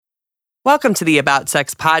Welcome to the About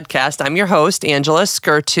Sex podcast. I'm your host, Angela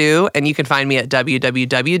Skirtu, and you can find me at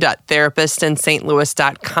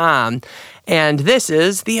www.therapistsinstlouis.com. And this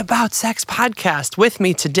is the About Sex podcast. With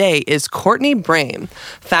me today is Courtney Brame,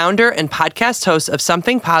 founder and podcast host of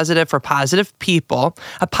Something Positive for Positive People,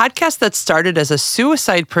 a podcast that started as a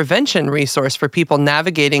suicide prevention resource for people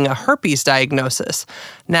navigating a herpes diagnosis.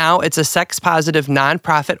 Now it's a sex-positive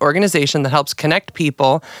nonprofit organization that helps connect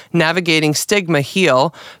people navigating stigma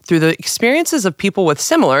heal through the experiences of people with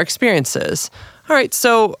similar experiences. All right,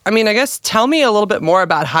 so, I guess tell me a little bit more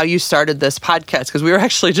about how you started this podcast, because we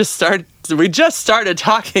just started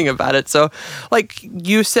talking about it. So, like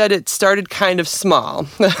you said, it started kind of small.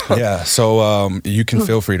 Yeah, so you can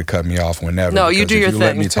feel free to cut me off whenever. No, you do your thing. If you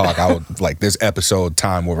let me talk, I would, this episode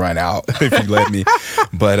time will run out if you let me.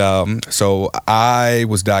 But, so I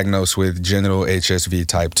was diagnosed with genital HSV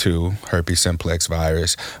type 2, herpes simplex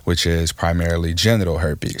virus, which is primarily genital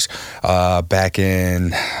herpes. I'm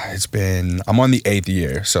on the 8th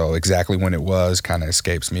year, so exactly when it was kind of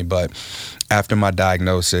escapes me. But after my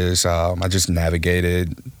diagnosis, I just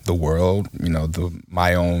navigated the world,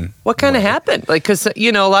 my own. What kind of happened? Because,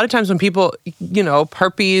 a lot of times when people,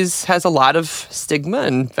 herpes has a lot of stigma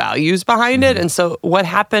and values behind it. And so what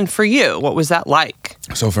happened for you? What was that like?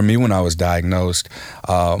 So for me, when I was diagnosed,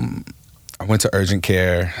 I went to urgent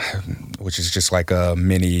care, which is just like a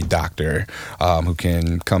mini doctor who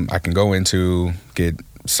I can go into, get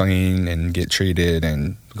seen and get treated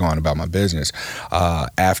and go on about my business.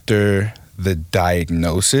 After the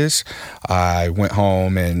diagnosis, I went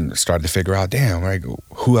home and started to figure out,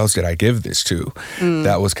 who else did I give this to?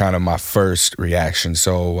 That was kind of my first reaction.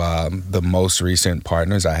 So the most recent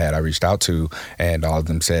partners I reached out to, and all of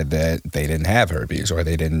them said that they didn't have herpes or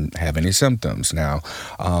they didn't have any symptoms. Now,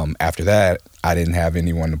 after that, I didn't have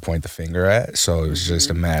anyone to point the finger at, so it was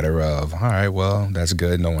just a matter of, all right, well, that's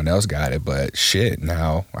good. No one else got it, but shit,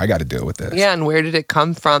 now I got to deal with this. Yeah, and where did it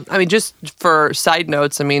come from? Just for side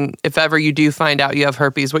notes, if ever you do find out you have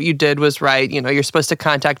herpes, what you did was right. You're supposed to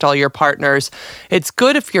contact all your partners. It's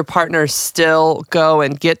good if your partners still go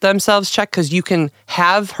and get themselves checked, because you can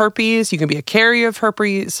have herpes, you can be a carrier of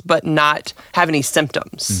herpes, but not have any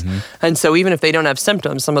symptoms. And so even if they don't have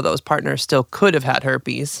symptoms, some of those partners still could have had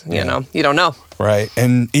herpes. You don't know. Right.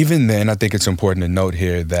 And even then, I think it's important to note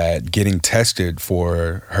here that getting tested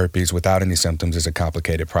for herpes without any symptoms is a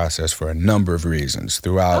complicated process for a number of reasons.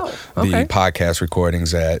 Throughout the podcast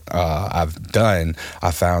recordings that I've done,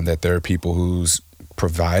 I found that there are people whose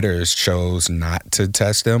providers chose not to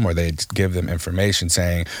test them, or they give them information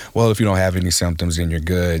saying, well, if you don't have any symptoms, then you're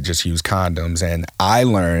good, just use condoms. And I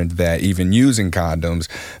learned that even using condoms,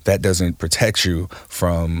 that doesn't protect you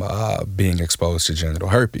from being exposed to genital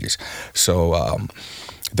herpes. So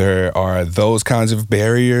there are those kinds of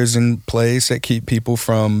barriers in place that keep people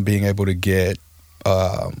from being able to get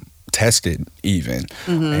tested even.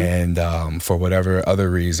 And for whatever other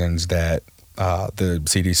reasons that the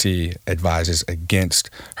CDC advises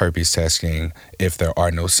against herpes testing if there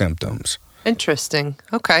are no symptoms. Interesting.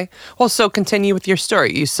 Okay. Well, so continue with your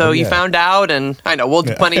story. You found out, and I know we'll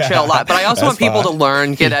bunny trail a lot, but I also want people to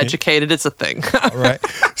learn, get educated. It's a thing. All right.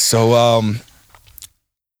 So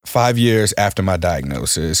 5 years after my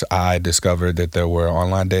diagnosis, I discovered that there were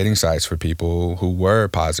online dating sites for people who were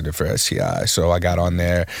positive for STI. So I got on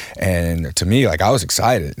there, and to me, I was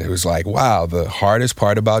excited. It was like, wow, the hardest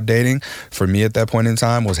part about dating for me at that point in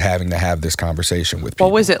time was having to have this conversation with people.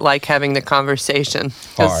 What was it like having the conversation?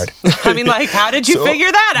 Hard. How did you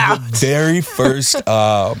figure that out? The very first,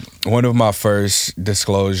 one of my first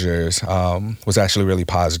disclosures was actually really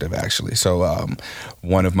positive, actually. So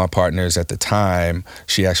one of my partners at the time,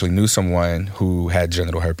 she actually knew someone who had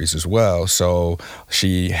genital herpes as well. So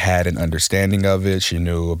she had an understanding of it. She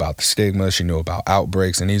knew about the stigma. She knew about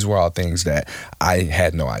outbreaks. And these were all things that I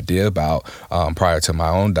had no idea about prior to my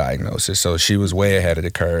own diagnosis. So she was way ahead of the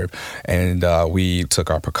curve. And we took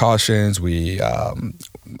our precautions.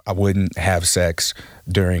 I wouldn't have sex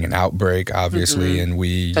during an outbreak, obviously. And we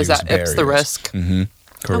used barriers. It's the risk.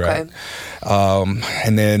 Correct. Okay.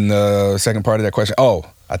 And then the second part of that question,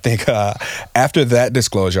 I think after that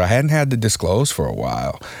disclosure, I hadn't had to disclose for a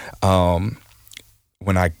while.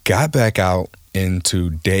 When I got back out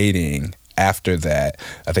into dating after that,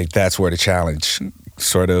 I think that's where the challenge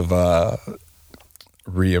sort of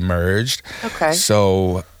reemerged. Okay.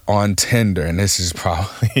 So on Tinder, and this is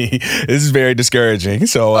very discouraging.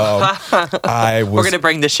 So we're going to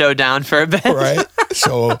bring the show down for a bit. Right.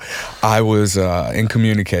 So I was in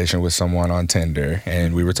communication with someone on Tinder,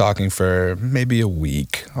 and we were talking for maybe a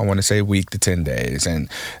week. I want to say a week to 10 days. And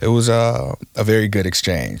it was a very good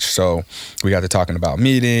exchange. So we got to talking about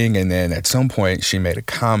meeting, and then at some point she made a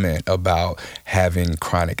comment about having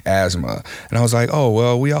chronic asthma. And I was like, oh,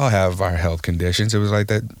 well, we all have our health conditions. It was like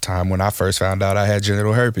that time when I first found out I had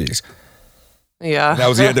genital herpes. Yeah. That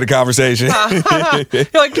was the end of the conversation. You're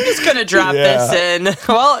like, you're just going to drop this in.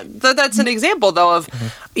 Well, that's an example, though, of,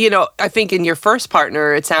 I think in your first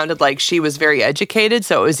partner, it sounded like she was very educated.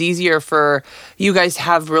 So it was easier for you guys to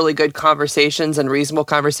have really good conversations and reasonable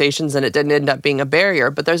conversations, and it didn't end up being a barrier.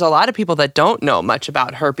 But there's a lot of people that don't know much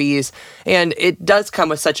about herpes, and it does come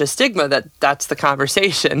with such a stigma that that's the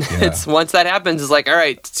conversation. Yeah. It's once that happens, it's like, all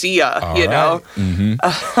right, see ya, all know?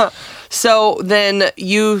 Mm-hmm. So then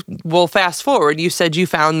you will fast forward. You said you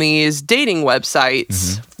found these dating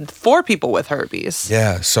websites for people with herpes.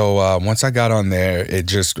 Yeah. So once I got on there, it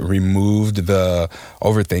just removed the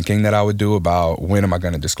overthinking that I would do about when am I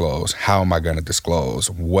going to disclose? How am I going to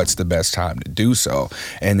disclose? What's the best time to do so?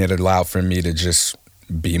 And it allowed for me to just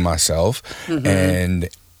be myself. Mm-hmm. And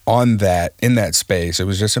in that space, it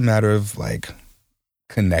was just a matter of like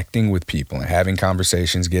connecting with people and having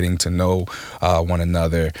conversations, getting to know one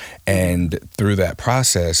another. And through that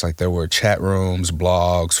process, like there were chat rooms,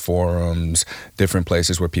 blogs, forums, different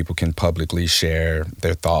places where people can publicly share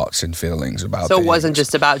their thoughts and feelings about So things. It wasn't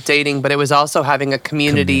just about dating, but it was also having a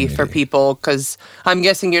community. For people, because I'm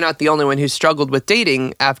guessing you're not the only one who struggled with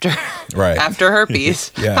dating after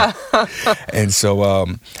herpes. Yeah. And so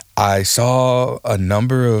I saw a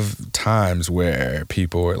number of times where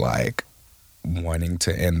people were like, wanting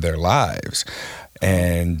to end their lives,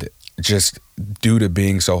 and just due to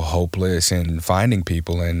being so hopeless and finding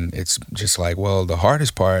people. And it's just like, well, the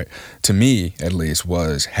hardest part to me at least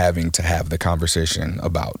was having to have the conversation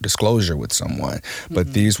about disclosure with someone.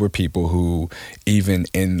 But these were people who, even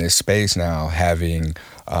in this space now, having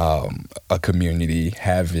a community,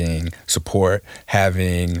 having support,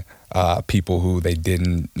 having people who they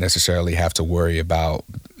didn't necessarily have to worry about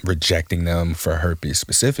rejecting them for herpes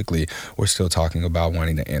specifically, we're still talking about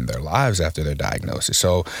wanting to end their lives after their diagnosis.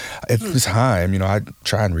 So at the time, I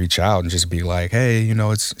try and reach out and just be like, hey,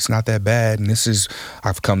 it's not that bad. And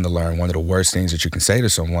I've come to learn, one of the worst things that you can say to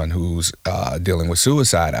someone who's dealing with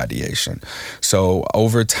suicide ideation. So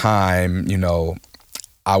over time,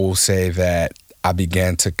 I will say that I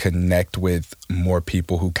began to connect with more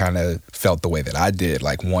people who kind of felt the way that I did,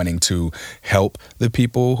 like wanting to help the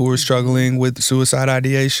people who were struggling with suicide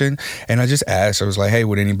ideation. And I just asked, I was like, hey,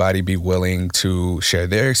 would anybody be willing to share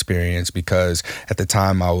their experience? Because at the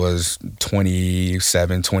time I was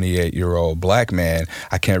 27, 28-year-old black man.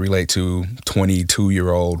 I can't relate to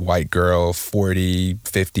 22-year-old white girl, 40,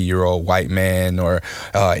 50-year-old white man, or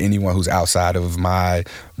anyone who's outside of my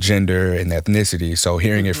gender and ethnicity. So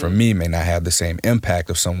hearing it from me may not have the same impact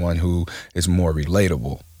of someone who is more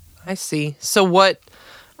relatable. I see. So what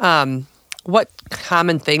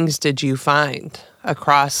common things did you find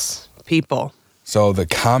across people? So the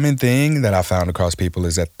common thing that I found across people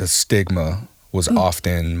is that the stigma was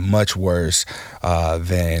often much worse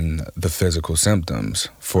than the physical symptoms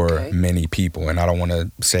for many people. And I don't want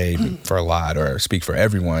to say for a lot or speak for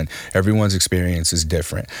everyone. Everyone's experience is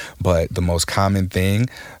different. But the most common thing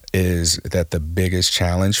is that the biggest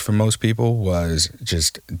challenge for most people was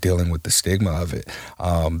just dealing with the stigma of it.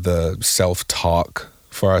 The self-talk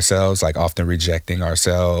for ourselves, like often rejecting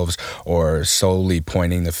ourselves or solely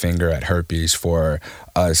pointing the finger at herpes for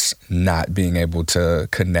us not being able to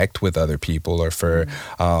connect with other people, or for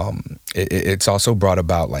it's also brought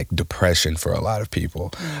about like depression for a lot of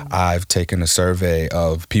people. I've taken a survey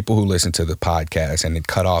of people who listen to the podcast, and it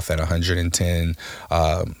cut off at 110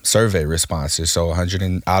 survey responses. So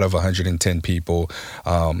out of 110 people,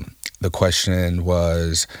 the question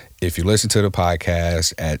was, if you listen to the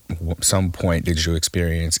podcast, at some point did you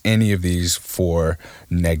experience any of these 4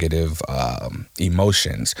 negative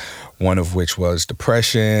emotions? One of which was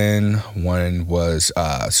depression, one was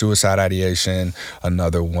suicide ideation,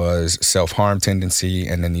 another was self-harm tendency,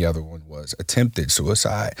 and then the other one was attempted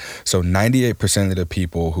suicide. So 98% of the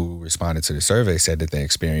people who responded to the survey said that they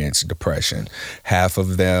experienced depression. Half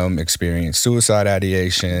of them experienced suicide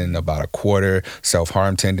ideation, about a quarter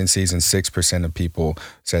self-harm tendencies, and 6% of people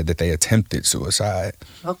said that they attempted suicide.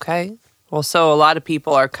 Okay. Well, so a lot of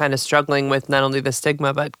people are kind of struggling with not only the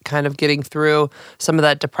stigma, but kind of getting through some of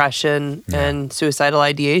that depression and suicidal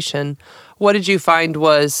ideation. What did you find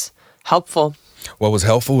was helpful? What was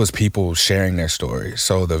helpful was people sharing their stories.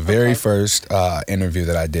 So the very first interview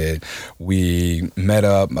that I did, we met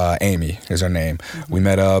up, Amy is her name. We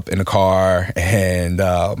met up in the car, and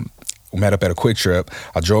met up at a Quick Trip.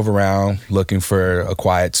 I drove around looking for a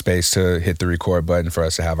quiet space to hit the record button for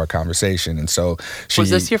us to have our conversation. And so Was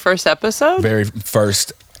this your first episode? Very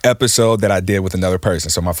first episode that I did with another person.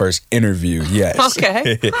 So my first interview, yes.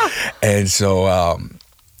 Okay. And so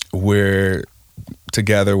we're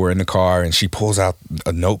together, we're in the car, and she pulls out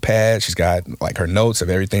a notepad. She's got like her notes of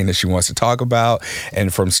everything that she wants to talk about.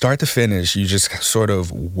 And from start to finish, you just sort of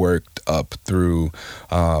worked up through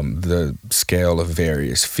the scale of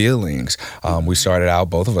various feelings. We started out,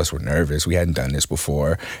 both of us were nervous. We hadn't done this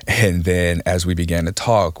before. And then as we began to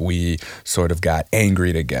talk, we sort of got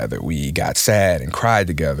angry together. We got sad and cried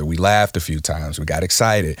together. We laughed a few times. We got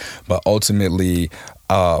excited. But ultimately,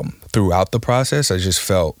 throughout the process, I just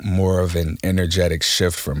felt more of an energetic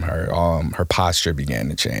shift from her. Her posture began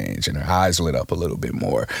to change and her eyes lit up a little bit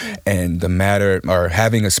more. And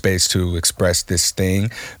having a space to express this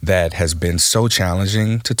thing that has been so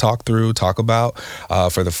challenging to talk about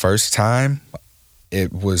for the first time,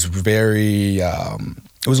 it was very...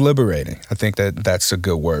 it was liberating. I think that's a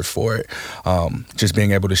good word for it. Just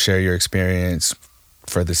being able to share your experience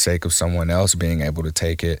for the sake of someone else being able to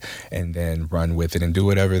take it and then run with it and do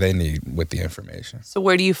whatever they need with the information. So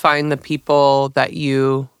where do you find the people that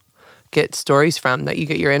you get stories from, that you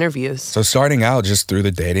get your interviews? So starting out just through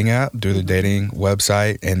the dating app, through the dating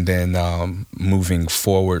website, and then moving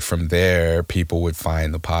forward from there, people would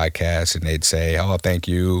find the podcast and they'd say, oh, thank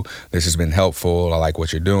you. This has been helpful. I like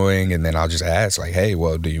what you're doing. And then I'll just ask like, hey,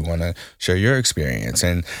 well, do you want to share your experience?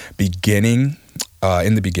 And in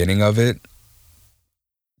the beginning of it,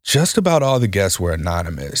 just about all the guests were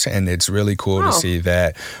anonymous, and it's really cool to see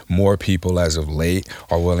that more people as of late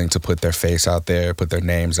are willing to put their face out there, put their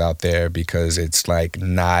names out there, because it's like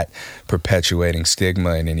not perpetuating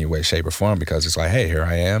stigma in any way, shape, or form, because it's like, hey, here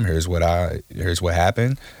I am, here's what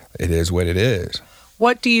happened, it is what it is.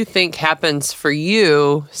 What do you think happens for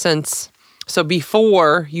you so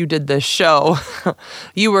before you did this show,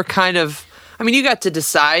 you were kind of, you got to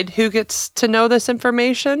decide who gets to know this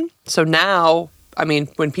information, so now...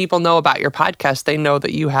 when people know about your podcast, they know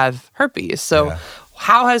that you have herpes. So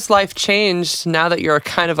how has life changed now that you're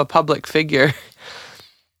kind of a public figure?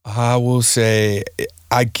 I will say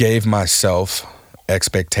I gave myself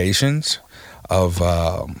expectations of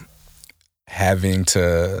having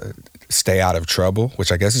to stay out of trouble,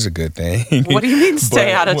 which I guess is a good thing. What do you mean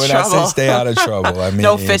stay out of trouble? When I say stay out of trouble, I mean...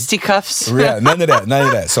 No fisticuffs? Yeah, none of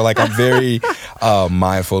that. So like I'm very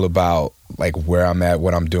mindful about like where I'm at,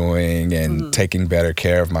 what I'm doing, and taking better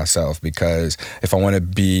care of myself, because if I want to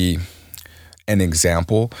be an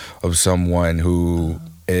example of someone who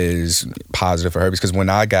is positive for herpes, because when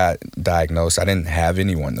I got diagnosed, I didn't have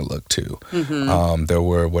anyone to look to. There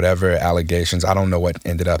were whatever allegations. I don't know what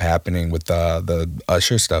ended up happening with the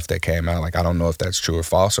Usher stuff that came out. Like, I don't know if that's true or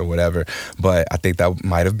false or whatever, but I think that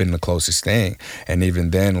might have been the closest thing. And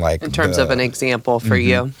even then, like... In terms of an example for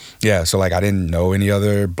you. Yeah, so like I didn't know any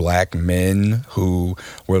other black men who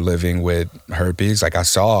were living with herpes. Like I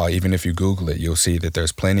saw, even if you Google it, you'll see that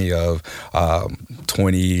there's plenty of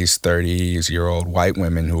 20s, 30s-year-old white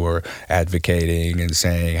women who are advocating and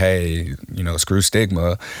saying, hey, screw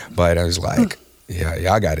stigma. But I was like, yeah,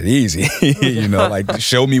 y'all got it easy. Like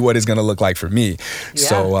show me what it's going to look like for me. Yeah.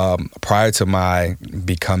 So prior to my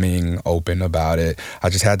becoming open about it,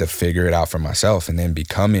 I just had to figure it out for myself. And then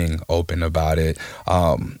becoming open about it,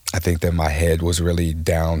 I think that my head was really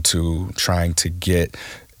down to trying to get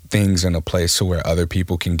things in a place to where other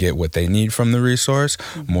people can get what they need from the resource,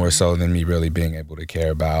 more so than me really being able to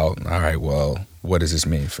care about, all right, well, what does this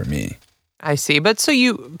mean for me? I see. But so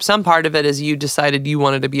some part of it is you decided you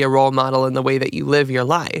wanted to be a role model in the way that you live your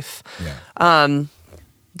life. Yeah.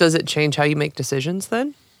 Does it change how you make decisions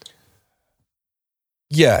then?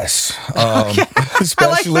 Yes. Okay. Especially, I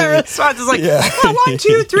like the response. It's like, 1,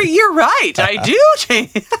 2, 3, you're right. I do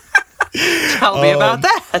change. Tell me about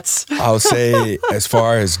that. I'll say as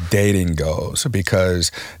far as dating goes,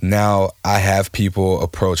 because now I have people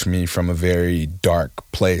approach me from a very dark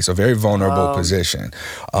place, a very vulnerable position.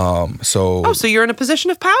 So you're in a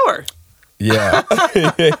position of power. Yeah.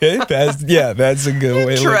 That's a good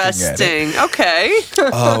way of looking at it. Interesting. Okay.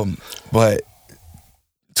 But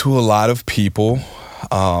to a lot of people,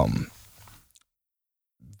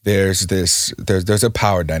 there's a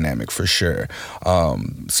power dynamic for sure.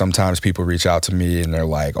 Sometimes people reach out to me and they're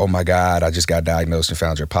like, oh my God, I just got diagnosed and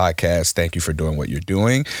found your podcast. Thank you for doing what you're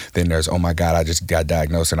doing. Then there's, oh my God, I just got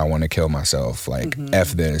diagnosed and I want to kill myself. Like,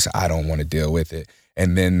 F this, I don't want to deal with it.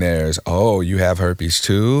 And then there's, oh, you have herpes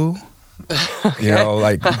too? Okay. You know,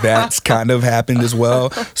 like that's kind of happened as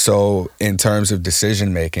well. So in terms of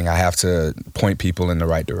decision making, I have to point people in the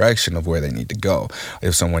right direction of where they need to go.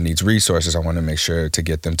 If someone needs resources, I want to make sure to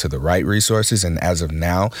get them to the right resources. And as of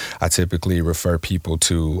now, I typically refer people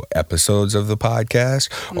to episodes of the podcast,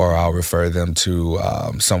 or I'll refer them to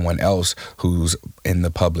someone else who's in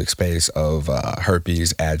the public space of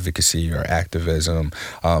herpes advocacy or activism,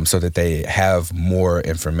 so that they have more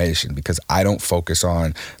information, because I don't focus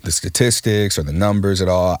on the statistics or the numbers at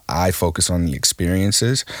all. I focus on the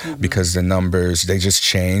experiences, because the numbers, they just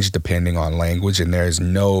change depending on language, and there's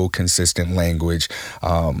no consistent language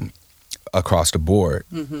across the board.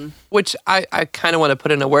 Which I kind of want to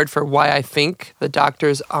put in a word for why I think the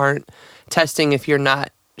doctors aren't testing if you're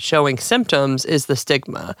not showing symptoms, is the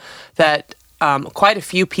stigma that quite a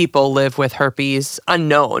few people live with herpes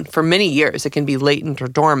unknown for many years. It can be latent or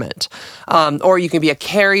dormant. Or you can be a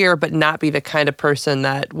carrier but not be the kind of person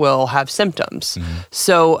that will have symptoms.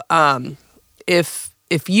 So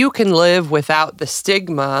if you can live without the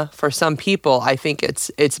stigma, for some people, I think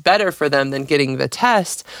it's better for them than getting the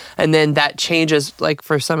test. And then that changes, like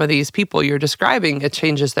for some of these people you're describing, it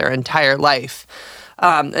changes their entire life.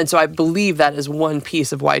 And so I believe that is one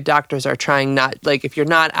piece of why doctors are trying not, like if you're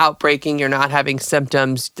not outbreaking, you're not having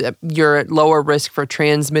symptoms, you're at lower risk for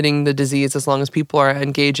transmitting the disease as long as people are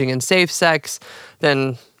engaging in safe sex,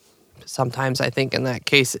 then sometimes I think in that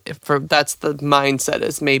case, that's the mindset,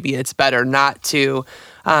 is maybe it's better not to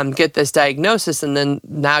get this diagnosis. And then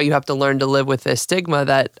now you have to learn to live with this stigma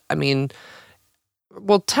that, I mean,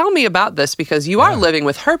 well, tell me about this, because you are living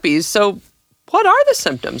with herpes. So what are the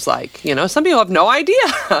symptoms like? You know, some people have no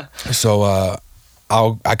idea. So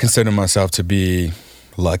I consider myself to be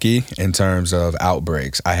lucky in terms of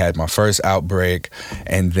outbreaks. I had my first outbreak,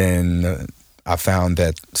 and then I found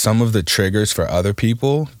that some of the triggers for other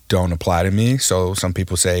people don't apply to me. So some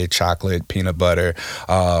people say chocolate, peanut butter.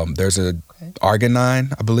 There's a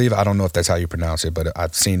arginine, I believe. I don't know if that's how you pronounce it, but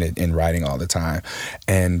I've seen it in writing all the time.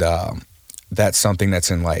 And that's something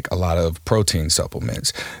that's in like a lot of protein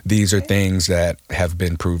supplements. These are things that have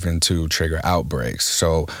been proven to trigger outbreaks.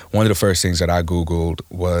 So one of the first things that I Googled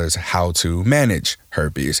was how to manage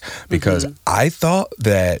herpes, because I thought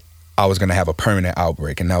that I was going to have a permanent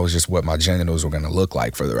outbreak, and that was just what my genitals were going to look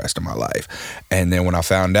like for the rest of my life. And then when I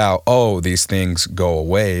found out, these things go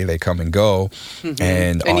away, they come and go.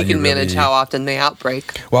 And you can manage how often they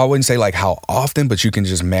outbreak. Well, I wouldn't say like how often, but you can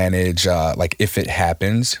just manage like if it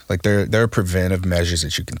happens. Like there are preventive measures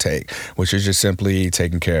that you can take, which is just simply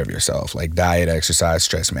taking care of yourself, like diet, exercise,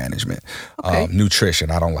 stress management, nutrition.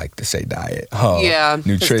 I don't like to say diet.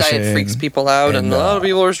 Nutrition. Diet freaks people out, and a lot of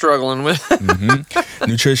people are struggling with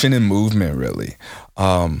nutrition and movement, really.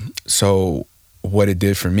 So what it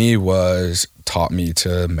did for me was taught me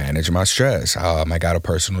to manage my stress. I got a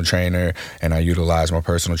personal trainer, and I utilized my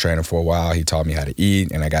personal trainer for a while. He taught me how to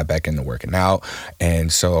eat, and I got back into working out.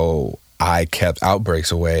 And so I kept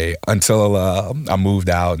outbreaks away until I moved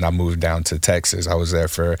out, and I moved down to Texas. I was there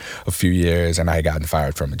for a few years, and I had gotten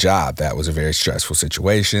fired from a job. That was a very stressful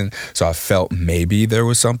situation. So I felt maybe there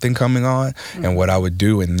was something coming on. And what I would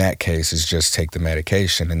do in that case is just take the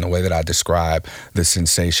medication. And the way that I describe the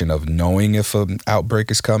sensation of knowing if an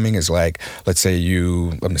outbreak is coming is like, let's say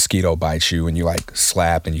a mosquito bites you, and you like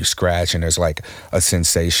slap and you scratch, and there's like a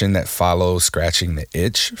sensation that follows scratching the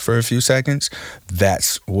itch for a few seconds.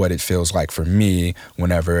 That's what it feels like for me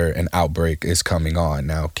whenever an outbreak is coming on.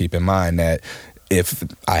 Now, keep in mind that if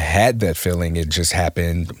I had that feeling, it just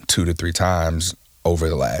happened 2 to 3 times over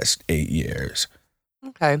the last 8 years.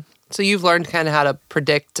 Okay. So you've learned kind of how to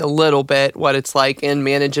predict a little bit what it's like and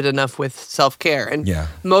manage it enough with self-care. And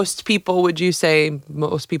most people, would you say,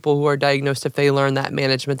 most people who are diagnosed, if they learn that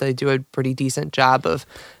management, they do a pretty decent job of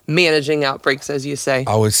managing outbreaks, as you say?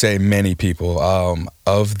 I would say many people. I'm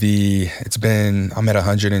at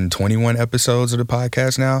 121 episodes of the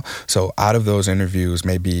podcast now. So out of those interviews,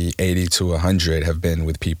 maybe 80 to 100 have been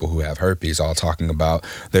with people who have herpes, all talking about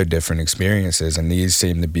their different experiences. And these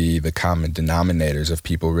seem to be the common denominators of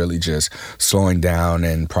people really just slowing down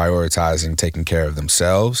and prioritizing taking care of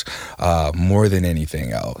themselves more than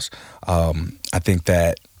anything else. I think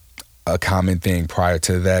that a common thing prior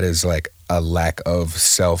to that is like a lack of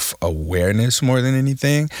self-awareness more than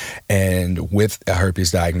anything. And with a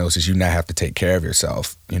herpes diagnosis, you now have to take care of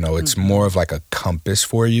yourself. You know, it's more of like a compass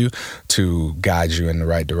for you to guide you in the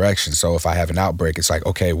right direction. So if I have an outbreak, it's like,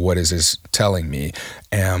 okay, what is this telling me?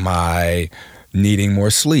 Am I needing more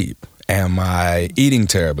sleep? Am I eating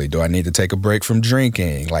terribly? Do I need to take a break from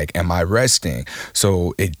drinking? Like, am I resting?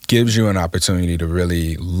 So it gives you an opportunity to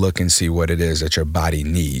really look and see what it is that your body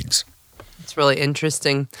needs. That's really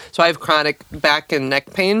interesting. So I have chronic back and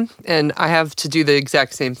neck pain, and I have to do the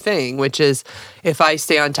exact same thing, which is if I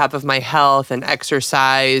stay on top of my health and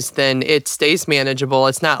exercise, then it stays manageable.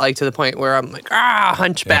 It's not like to the point where I'm like,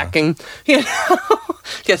 hunchbacking, you know?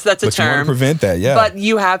 Yes, that's a term. But you want to prevent that, yeah. But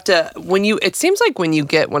you have to, it seems like when you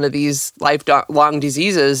get one of these lifelong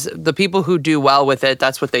diseases, the people who do well with it,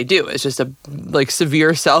 that's what they do. It's just a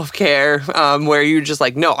severe self-care where you're just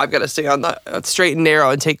like, no, I've got to stay on the straight and narrow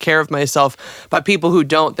and take care of myself. But people who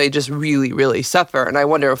don't, they just really, really suffer. And I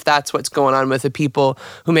wonder if that's what's going on with the people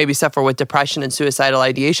who maybe suffer with depression and suicidal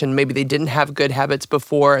ideation. Maybe they didn't have good habits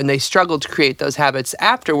before and they struggled to create those habits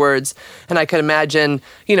afterwards. And I could imagine,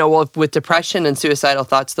 with depression and suicidal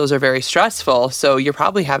thoughts, those are very stressful. So you're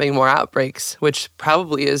probably having more outbreaks, which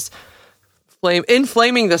probably is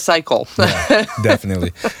inflaming the cycle. Yeah,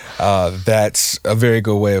 definitely. That's a very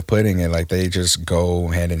good way of putting it. Like, they just go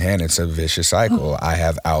hand in hand. It's a vicious cycle. I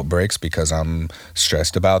have outbreaks because I'm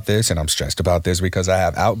stressed about this, and I'm stressed about this because I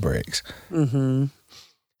have outbreaks. Mm-hmm.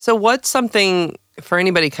 So what's something for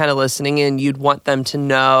anybody kind of listening in you'd want them to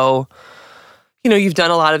know? You've done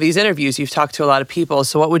a lot of these interviews. You've talked to a lot of people.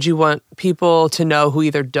 So what would you want people to know who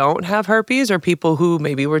either don't have herpes or people who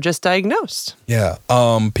maybe were just diagnosed? Yeah.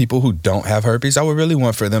 People who don't have herpes, I would really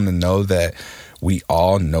want for them to know that we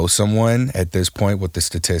all know someone at this point with the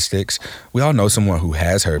statistics. We all know someone who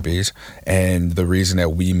has herpes. And the reason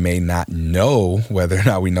that we may not know whether or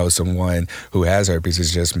not we know someone who has herpes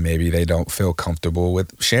is just maybe they don't feel comfortable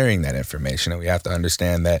with sharing that information. And we have to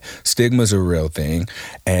understand that stigma is a real thing.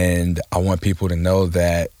 And I want people to know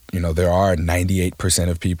that there are 98%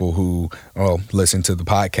 of people who listen to the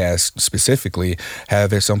podcast specifically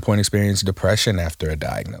have at some point experienced depression after a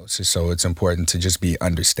diagnosis. So it's important to just be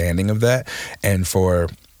understanding of that. And for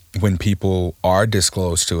when people are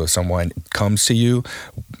disclosed to, if someone comes to you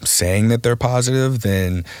saying that they're positive,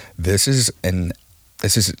 then this is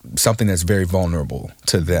something that's very vulnerable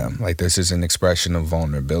to them. Like, this is an expression of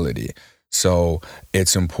vulnerability. So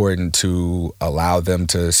it's important to allow them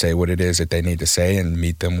to say what it is that they need to say and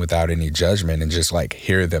meet them without any judgment and just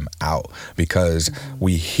hear them out, because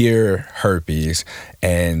we hear herpes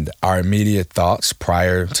and our immediate thoughts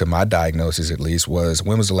prior to my diagnosis, at least, was,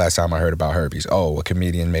 when was the last time I heard about herpes? Oh, a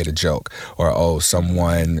comedian made a joke, or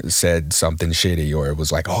someone said something shitty, or it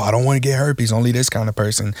was like, I don't want to get herpes. Only this kind of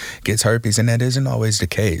person gets herpes. And that isn't always the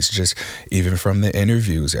case. Just even from the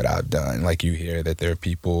interviews that I've done, you hear that there are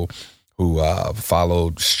people who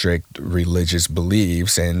followed strict religious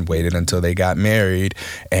beliefs and waited until they got married.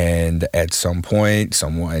 And at some point,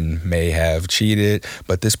 someone may have cheated,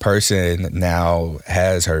 but this person now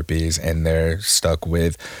has herpes and they're stuck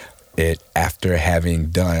with it after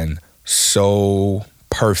having done so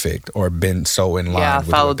perfect or been so in line with what they were taught to do.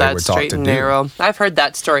 Yeah, followed that straight and narrow. I've heard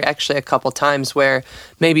that story actually a couple times where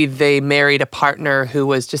maybe they married a partner who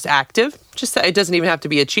was just active. It doesn't even have to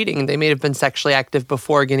be a cheating. They may have been sexually active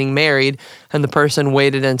before getting married, and the person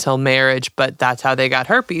waited until marriage, but that's how they got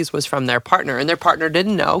herpes, was from their partner. And their partner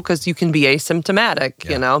didn't know, because you can be asymptomatic,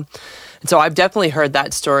 And so I've definitely heard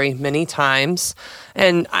that story many times.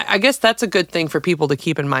 And I guess that's a good thing for people to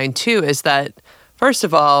keep in mind too, is that first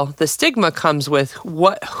of all, the stigma comes with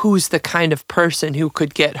who's the kind of person who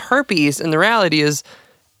could get herpes, and the reality is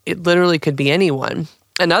it literally could be anyone.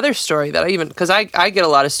 Another story that because I get a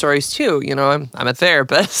lot of stories too, I'm a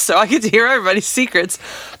therapist, so I get to hear everybody's secrets,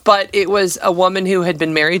 but it was a woman who had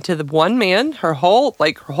been married to the one man her whole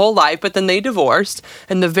life, but then they divorced,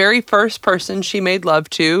 and the very first person she made love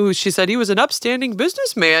to, she said he was an upstanding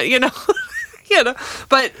businessman,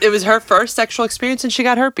 but it was her first sexual experience and she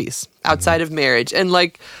got herpes outside of marriage. And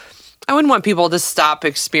I wouldn't want people to stop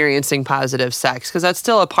experiencing positive sex, because that's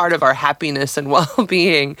still a part of our happiness and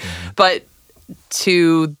well-being. But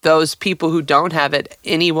to those people who don't have it,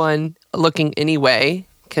 anyone looking any way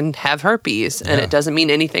can have herpes. And it doesn't mean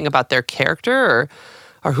anything about their character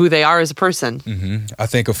or who they are as a person. Mm-hmm. I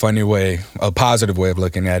think a positive way of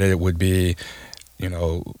looking at it would be,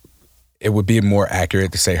 it would be more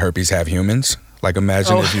accurate to say herpes have humans.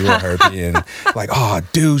 Imagine if you were herpes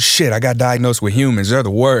and dude, shit, I got diagnosed with humans. They're the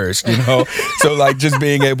worst, So just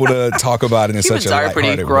being able to talk about it in humans such a lighthearted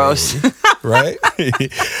pretty gross. way, right?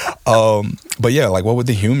 But yeah, what would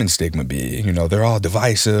the human stigma be? They're all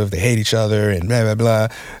divisive. They hate each other and blah, blah,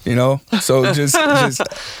 blah, So just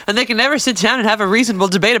and they can never sit down and have a reasonable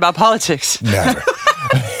debate about politics. Never.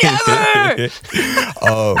 Never!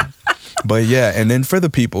 But yeah, and then for the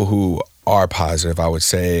people who are positive, I would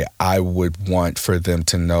say I would want for them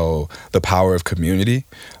to know the power of community,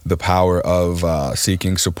 the power of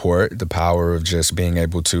seeking support, the power of just being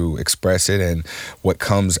able to express it, and what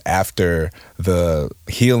comes after the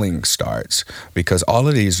healing starts. Because all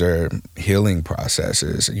of these are healing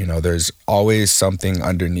processes. You know, there's always something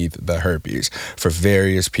underneath the herpes for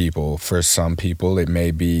various people. For some people, it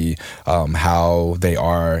may be how they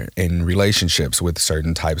are in relationships with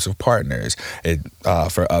certain types of partners.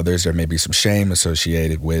 For others, there may be some shame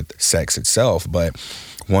associated with sex itself. But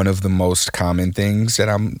one of the most common things that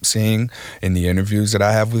I'm seeing in the interviews that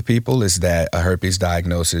I have with people is that a herpes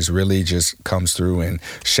diagnosis really just comes through and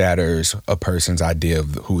shatters a person's idea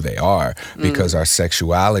of who they are, because our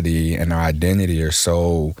sexuality and our identity are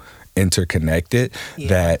so interconnected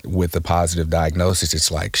that with the positive diagnosis,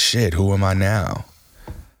 it's like, shit, who am I now?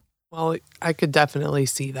 Well, I could definitely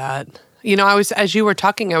see that. You know, as you were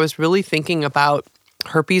talking, I was really thinking about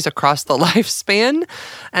herpes across the lifespan.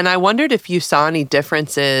 And I wondered if you saw any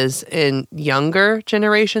differences in younger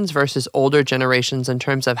generations versus older generations in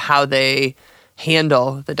terms of how they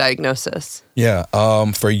handle the diagnosis. Yeah.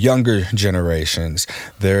 For younger generations,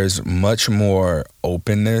 there's much more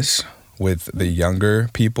openness with the younger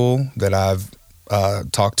people that I've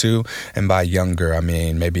talked to. And by younger, I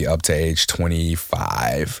mean maybe up to age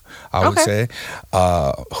 25, I would say,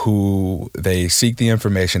 who they seek the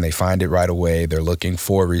information, they find it right away. They're looking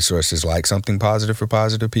for resources like Something Positive for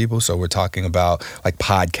Positive People. So we're talking about like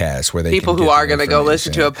podcasts where they people can who are going to go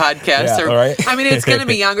listen to a podcast. Yeah, right? I mean, it's going to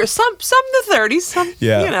be younger, some in the 30s, some,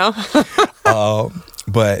 you know.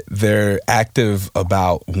 But they're active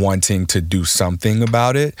about wanting to do something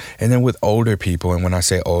about it. And then with older people, and when I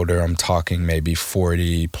say older, I'm talking maybe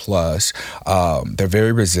 40 plus, they're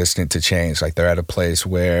very resistant to change. Like they're at a place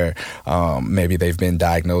where maybe they've been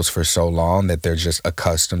diagnosed for so long that they're just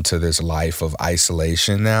accustomed to this life of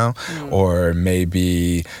isolation now. Or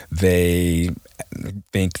maybe they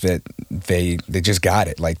think that they just got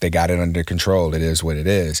it. Like they got it under control. It is what it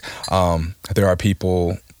is. There are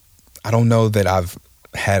people, I don't know that I've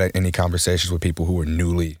had any conversations with people who were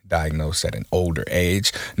newly diagnosed at an older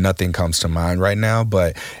age. Nothing comes to mind right now,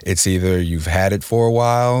 but it's either you've had it for a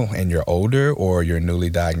while and you're older, or you're newly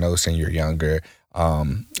diagnosed and you're younger.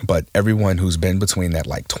 But everyone who's been between that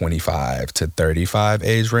like 25 to 35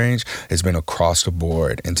 age range has been across the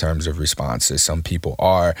board in terms of responses. Some people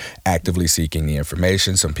are actively seeking the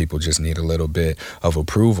information. Some people just need a little bit of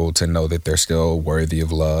approval to know that they're still worthy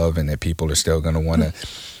of love and that people are still going to want to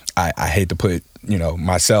I hate to put,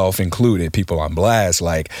 myself included, people on blast.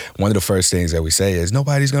 Like one of the first things that we say is no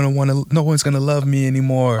one's going to love me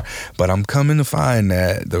anymore. But I'm coming to find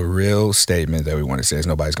that the real statement that we want to say is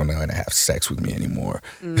nobody's going to have sex with me anymore.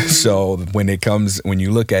 So when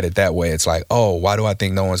you look at it that way, it's like, oh, why do I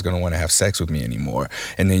think no one's going to want to have sex with me anymore?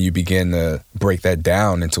 And then you begin to break that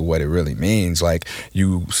down into what it really means. Like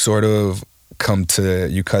you sort of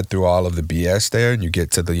you cut through all of the BS there and you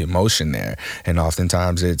get to the emotion there. And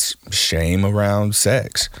oftentimes it's shame around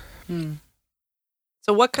sex.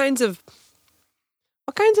 So what kinds of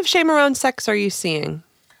shame around sex are you seeing?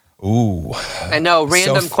 Ooh. I know,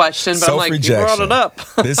 random question, but I'm like, you brought it up.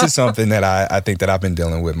 This is something that I think that I've been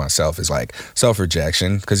dealing with myself, is like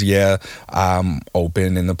self-rejection. Because I'm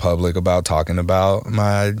open in the public about talking about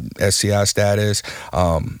my STI status.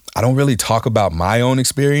 I don't really talk about my own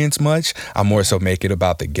experience much. I more so make it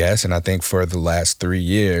about the guests. And I think for the last 3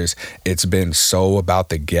 years, it's been so about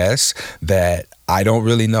the guests that I don't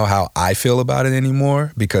really know how I feel about it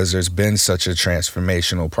anymore, because there's been such a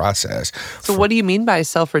transformational process. So what do you mean by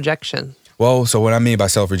self-rejection? Well, so what I mean by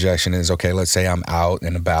self-rejection is, okay, let's say I'm out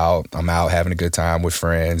and about, I'm out having a good time with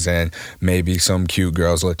friends, and maybe some cute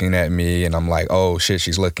girl's looking at me, and I'm like, oh shit,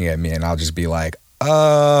 she's looking at me, and I'll just be like, do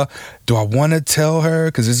I want to tell her?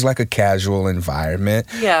 Because it's like a casual environment.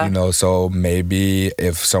 Yeah. So maybe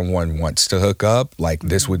if someone wants to hook up, like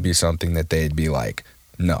this would be something that they'd be like,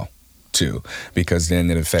 no. To, because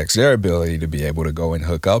then it affects their ability to be able to go and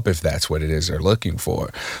hook up if that's what it is they're looking for.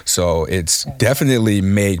 So it's definitely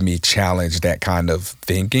made me challenge that kind of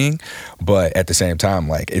thinking, but at the same time,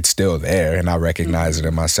 like it's still there, and I recognize it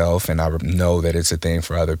in myself, and I know that it's a thing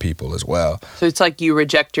for other people as well. So it's like you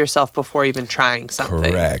reject yourself before even trying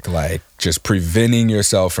something. Correct. Like just preventing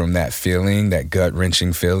yourself from that feeling, that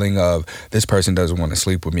gut-wrenching feeling of this person doesn't want to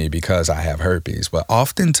sleep with me because I have herpes. But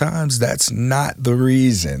oftentimes that's not the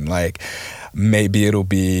reason. Like maybe it'll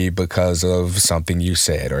be because of something you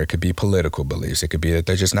said, or it could be political beliefs. It could be that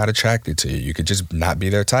they're just not attracted to you. You could just not be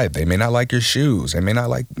their type. They may not like your shoes. They may not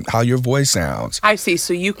like how your voice sounds. I see.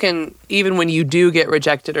 So you can, even when you do get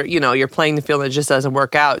rejected, or, you're playing the field that just doesn't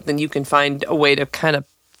work out, then you can find a way to kind of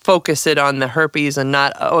focus it on the herpes and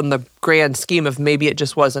not on the grand scheme of maybe it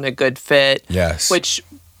just wasn't a good fit. Yes. Which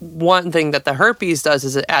one thing that the herpes does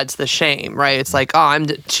is it adds the shame, right? It's like, oh,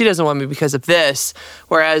 she doesn't want me because of this.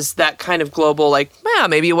 Whereas that kind of global, like, yeah,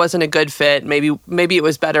 maybe it wasn't a good fit. Maybe it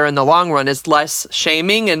was better in the long run is less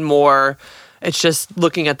shaming and more, it's just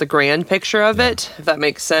looking at the grand picture of it, if that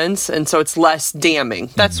makes sense. And so it's less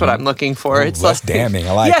damning. That's what I'm looking for. Ooh, it's less damning.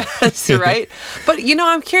 I like yes, it. Right? But,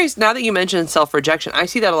 I'm curious, now that you mentioned self-rejection, I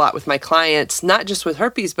see that a lot with my clients, not just with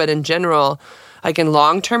herpes, but in general. Like in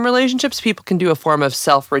long-term relationships, people can do a form of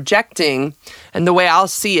self-rejecting. And the way I'll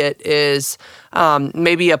see it is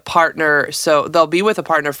maybe a partner, so they'll be with a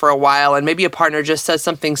partner for a while, and maybe a partner just says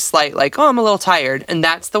something slight like, oh, I'm a little tired. And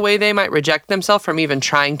that's the way they might reject themselves from even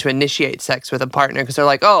trying to initiate sex with a partner, because they're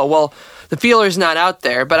like, oh, well, the feeler's not out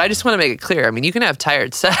there. But I just want to make it clear. I mean, you can have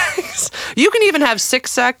tired sex. You can even have sick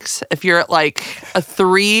sex if you're at like a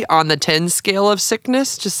 3 on the 10 scale of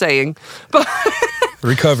sickness, just saying. But...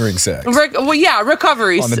 Recovering sex.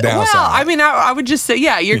 Recovery. On the downside. Well, I mean, I would just say,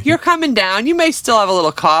 you're coming down. You may still have a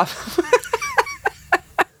little cough.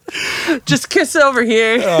 Just kiss over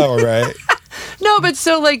here. All right. No, but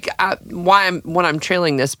so like, what I'm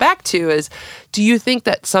trailing this back to is, do you think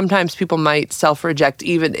that sometimes people might self-reject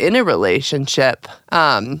even in a relationship?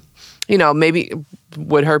 Maybe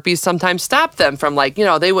would herpes sometimes stop them from like,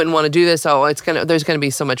 they wouldn't want to do this. Oh, there's gonna be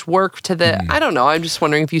so much work to the. I don't know. I'm just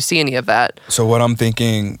wondering if you see any of that. So what I'm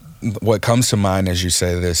thinking, what comes to mind as you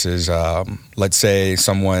say this is, let's say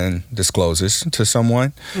someone discloses to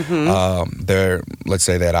someone. Let's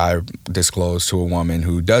say that I disclose to a woman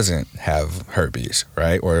who doesn't have herpes,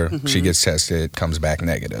 right? Or she gets tested, comes back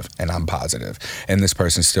negative, and I'm positive, and this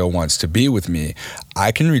person still wants to be with me.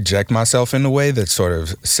 I can reject myself in a way that sort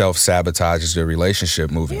of self-sabotages the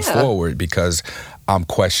relationship moving forward, because I'm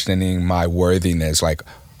questioning my worthiness, like,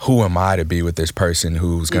 who am I to be with this person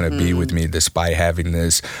who's going to be with me despite having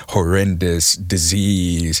this horrendous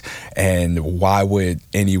disease? And why would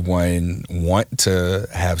anyone want to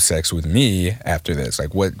have sex with me after this?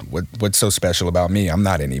 Like, what's so special about me? I'm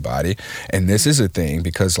not anybody. And this is a thing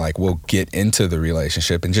because, like, we'll get into the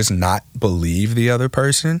relationship and just not believe the other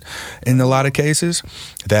person in a lot of cases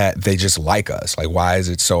that they just like us. Like, why is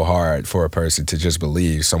it so hard for a person to just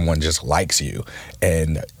believe someone just likes you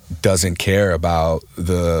and doesn't care about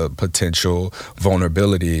the potential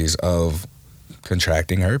vulnerabilities of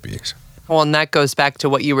contracting herpes? Well, and that goes back to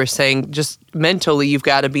what you were saying. Just mentally, you've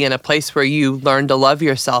got to be in a place where you learn to love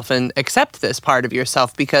yourself and accept this part of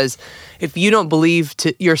yourself. Because if you don't believe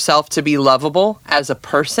yourself to be lovable as a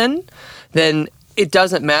person, then it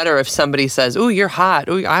doesn't matter if somebody says, "Ooh, you're hot.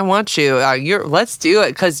 Ooh, I want you. Let's do it."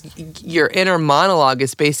 Because your inner monologue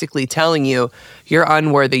is basically telling you you're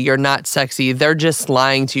unworthy, you're not sexy. They're just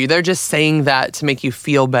lying to you. They're just saying that to make you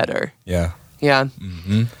feel better. Yeah. Yeah.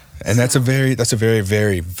 Mm-hmm. And that's a very,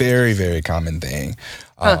 very, very, very common thing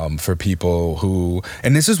for people who,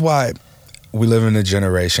 and this is why we live in a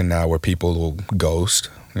generation now where people will ghost.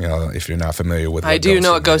 If you're not familiar with what I do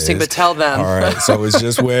know what ghosting, but tell them. All right. So it's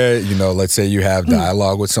just where, let's say you have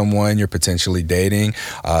dialogue with someone you're potentially dating.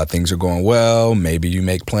 Things are going well. Maybe you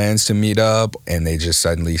make plans to meet up and they just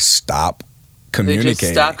suddenly stop communicating. They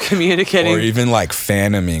just stop communicating. Or even like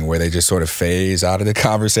phantoming, where they just sort of phase out of the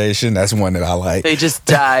conversation. That's one that I like. They just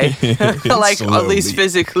die. Like, slowly. at least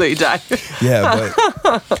physically die. Yeah,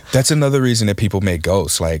 but that's another reason that people make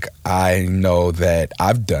ghosts. Like, I know that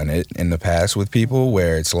I've done it in the past with people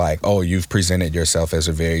where it's like, oh, you've presented yourself as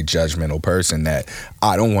a very judgmental person that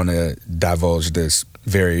I don't want to divulge this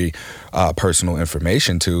very personal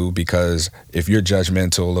information to, because if you're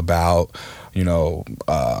judgmental about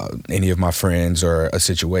any of my friends or a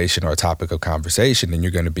situation or a topic of conversation, then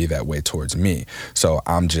you're going to be that way towards me. So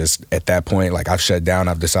I'm just at that point, like, I've shut down.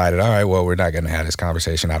 I've decided, all right, well, we're not going to have this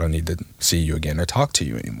conversation. I don't need to see you again or talk to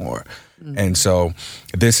you anymore. Mm-hmm. And so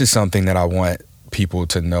this is something that I want people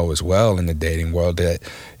to know as well in the dating world, that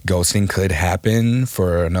ghosting could happen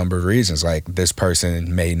for a number of reasons. Like, this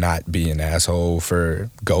person may not be an asshole for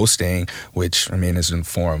ghosting, which, I mean, is a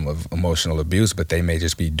form of emotional abuse, but they may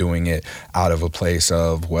just be doing it out of a place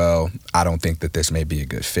of, well, I don't think that this may be a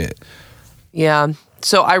good fit. Yeah.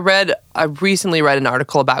 So I recently read an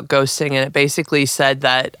article about ghosting, and it basically said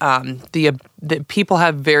that that people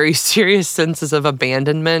have very serious senses of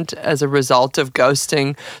abandonment as a result of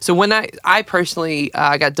ghosting. So when I personally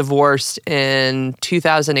got divorced in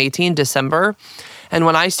 2018, December, and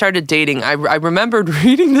when I started dating, I remembered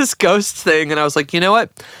reading this ghost thing, and I was like, you know what?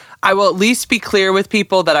 I will at least be clear with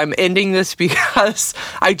people that I'm ending this because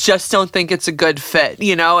I just don't think it's a good fit,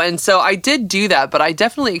 you know? And so I did do that, but I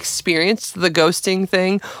definitely experienced the ghosting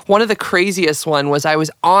thing. One of the craziest one was I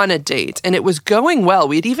was on a date and it was going well.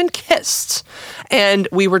 We'd even kissed and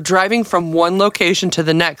we were driving from one location to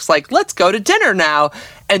the next, like, let's go to dinner now.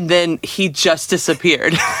 And then he just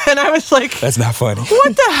disappeared. And I was like, that's not funny.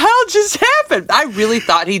 What the hell just happened? I really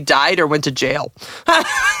thought he died or went to jail.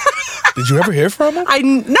 Did you ever hear from him?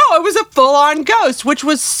 No, it was a full-on ghost, which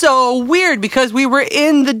was so weird because we were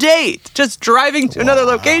in the date, just driving to another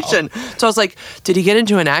location. So I was like, did he get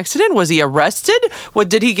into an accident? Was he arrested?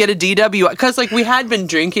 Did he get a DWI? Because like we had been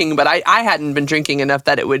drinking, but I hadn't been drinking enough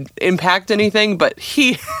that it would impact anything. But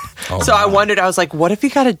he, I wondered, I was like, what if he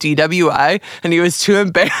got a DWI and he was too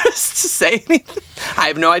embarrassed to say anything? I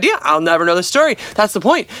have no idea. I'll never know the story. That's the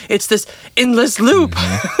point. It's this endless loop.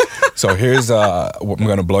 So here's, I'm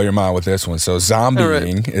going to blow your mind with this one. So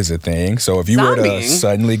zombieing is a thing. So if you were to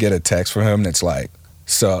suddenly get a text from him that's like,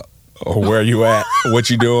 sup, or where you at, what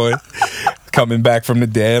you doing, coming back from the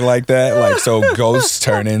dead like that. Like, so ghosts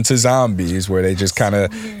turn into zombies where they just kind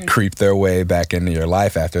of creep their way back into your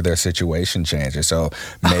life after their situation changes. So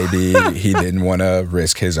maybe he didn't want to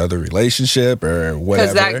risk his other relationship or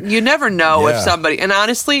whatever. Because you never know if somebody, and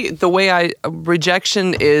honestly, the way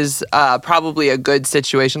rejection is probably a good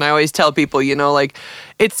situation. I always tell people, you know, like,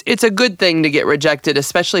 it's a good thing to get rejected,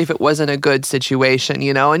 especially if it wasn't a good situation,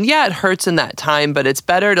 you know? And yeah, it hurts in that time, but it's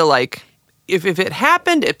better to like, if it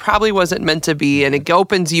happened, it probably wasn't meant to be, and it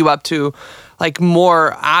opens you up to like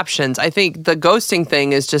more options. I think the ghosting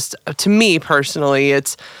thing is just, to me personally,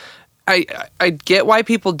 it's, I get why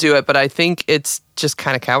people do it, but I think it's just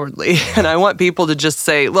kind of cowardly. And I want people to just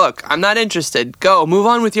say, look, I'm not interested. Go, move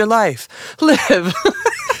on with your life. Live.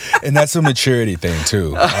 And that's a maturity thing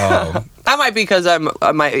too. That might be because I'm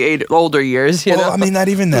my older years, you know? I mean, not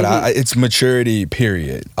even that. It's maturity,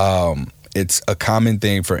 period. It's a common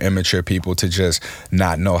thing for immature people to just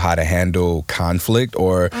not know how to handle conflict.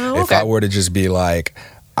 Or if I were to just be like,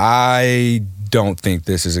 I don't think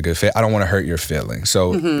this is a good fit, I don't want to hurt your feelings.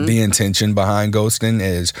 So the intention behind ghosting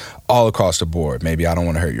is all across the board. Maybe I don't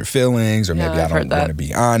want to hurt your feelings, or maybe I don't want to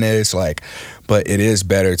be honest. Like, but it is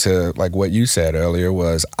better to, like what you said earlier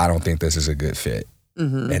was, I don't think this is a good fit.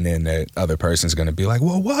 And then the other person's going to be like,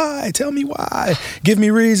 well, why? Tell me why. Give me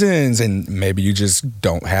reasons. And maybe you just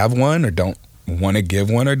don't have one, or don't want to give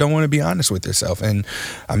one, or don't want to be honest with yourself. And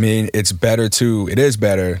I mean, it is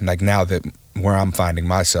better, like now that where I'm finding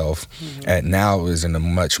myself at now is in a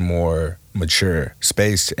much more mature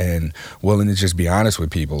space and willing to just be honest with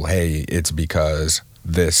people. Hey, it's because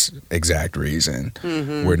this exact reason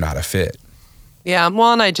we're not a fit. Yeah,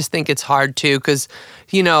 well, and I just think it's hard too, because,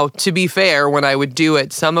 you know, to be fair, when I would do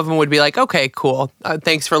it, some of them would be like, okay, cool,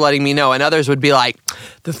 thanks for letting me know. And others would be like,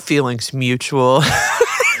 the feeling's mutual.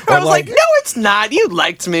 I was like, no, it's not. You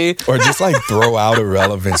liked me. Or just like throw out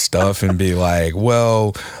irrelevant stuff and be like,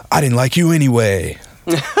 well, I didn't like you anyway.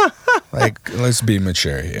 Like, let's be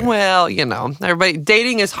mature here. Well, you know, everybody,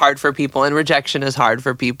 dating is hard for people and rejection is hard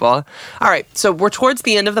for people. All right, so we're towards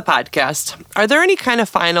the end of the podcast. Are there any kind of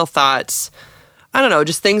final thoughts? I don't know,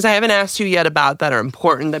 just things I haven't asked you yet about that are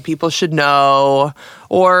important that people should know,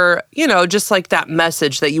 or, you know, just like that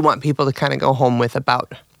message that you want people to kind of go home with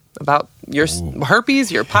about your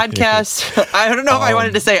herpes, your podcast. I don't know if I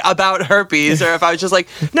wanted to say about herpes or if I was just like,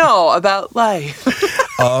 no, about life.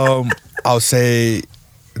 I'll say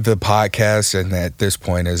the podcast, and at this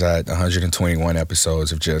point is at 121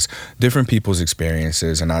 episodes of just different people's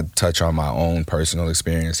experiences, and I touch on my own personal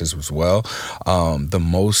experiences as well. The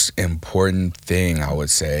most important thing I would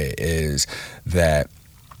say is that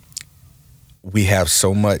we have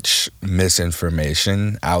so much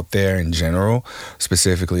misinformation out there in general,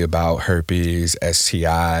 specifically about herpes,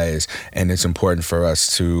 STIs, and it's important for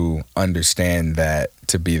us to understand that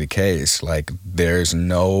to be the case. Like, there's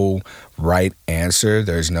no right answer.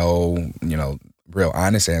 There's no, you know, real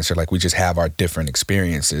honest answer. Like, we just have our different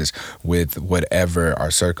experiences with whatever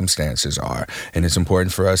our circumstances are. And it's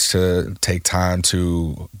important for us to take time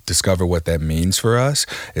to discover what that means for us.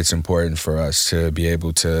 It's important for us to be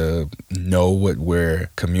able to know what we're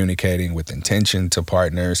communicating with intention to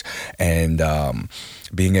partners, and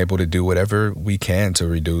being able to do whatever we can to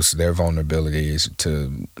reduce their vulnerabilities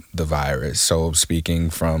to the virus. So speaking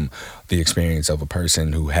from the experience of a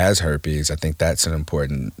person who has herpes, I think that's an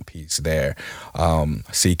important piece there.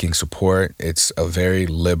 Seeking support, it's a very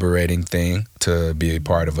liberating thing to be a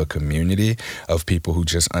part of a community of people who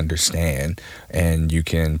just understand, and you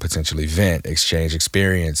can potentially vent, exchange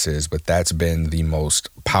experiences, but that's been the most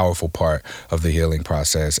powerful part of the healing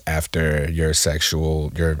process after your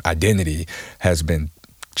identity has been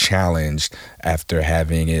challenged after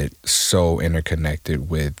having it so interconnected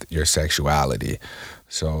with your sexuality.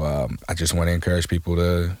 So I just want to encourage people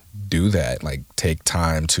to do that, like take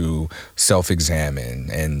time to self-examine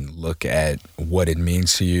and look at what it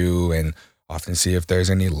means to you, and often see if there's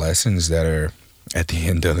any lessons that are at the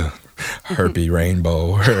end of the herpy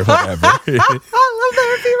rainbow or whatever. I love the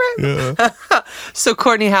herpy rainbow. Yeah. So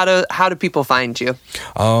Courtney, how do people find you?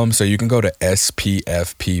 So you can go to spfpp.org,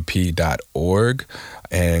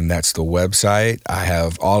 and that's the website. I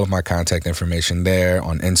have all of my contact information there.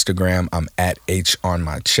 On Instagram, I'm at H on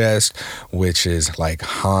my chest, which is like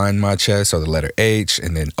Han my chest, so the letter H,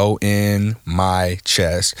 and then O-N my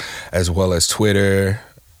chest, as well as Twitter,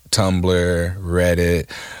 Tumblr, Reddit,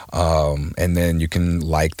 and then you can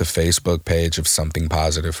like the Facebook page of Something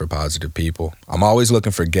Positive for Positive People. I'm always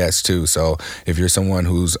looking for guests too, so if you're someone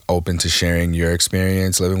who's open to sharing your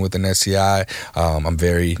experience living with an STI, I'm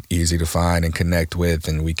very easy to find and connect with,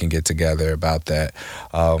 and we can get together about that.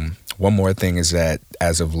 One more thing is that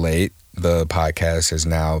as of late, the podcast has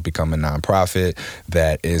now become a nonprofit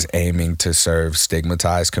that is aiming to serve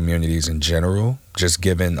stigmatized communities in general. Just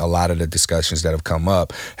given a lot of the discussions that have come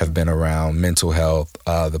up have been around mental health,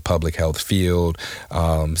 the public health field,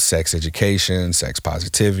 sex education, sex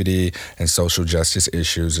positivity, and social justice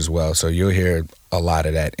issues as well. So you'll hear a lot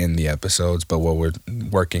of that in the episodes, but what we're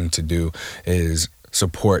working to do is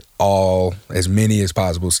support as many as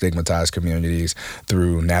possible stigmatized communities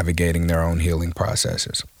through navigating their own healing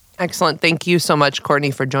processes. Excellent. Thank you so much,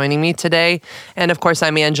 Courtney, for joining me today. And of course,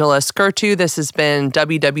 I'm Angela Skirtu. This has been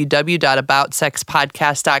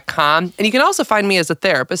www.aboutsexpodcast.com. And you can also find me as a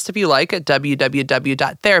therapist, if you like, at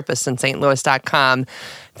www.therapistsinstlouis.com.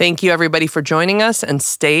 Thank you, everybody, for joining us, and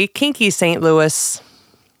stay kinky, St. Louis.